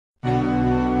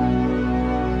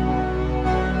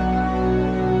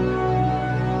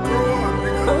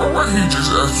he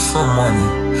just asked for money.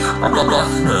 I'm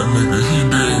blocking that nigga, he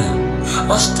dead.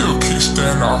 I still keep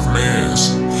staying off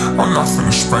meds. I'm not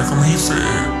finna spank him, he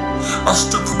fed. I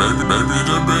still put baby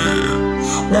to bed.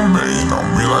 1 million on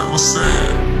me like what's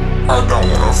said. I don't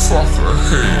wanna fuck her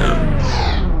head.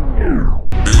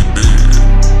 They dead.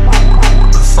 Roll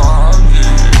with the 5,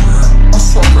 yeah. I'm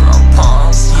fucking up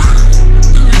pies, yeah.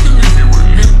 Leave it with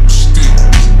lipstick.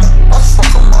 I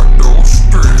fuck up my dough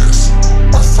stress.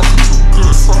 I fucking too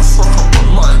good for the fuck up a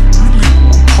life. You leave it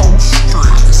with post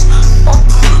stress. I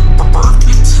put the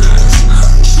Berkey test.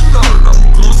 She know that I'm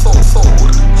good for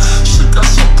it. She got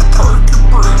something perky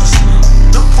breast.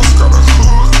 That puss got a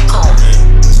hook on it.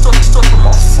 Stuck in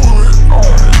my foot on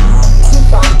it. Cool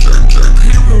white JP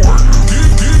Morgan.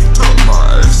 Geeked up my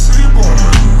AC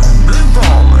booming. Big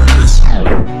ballin'.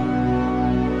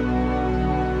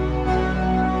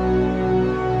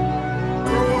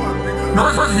 No,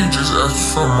 he just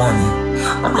asked for money.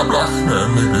 I'm blocking that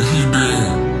nigga, he dead.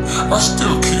 I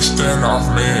still keep staying off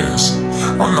meds.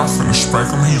 I'm not finna spank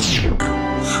him, he dead.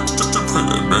 Still put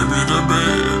that baby to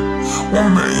bed.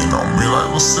 1 million on me like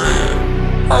what's said.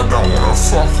 I don't wanna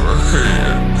fuck her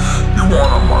head. You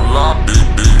want on my lobby?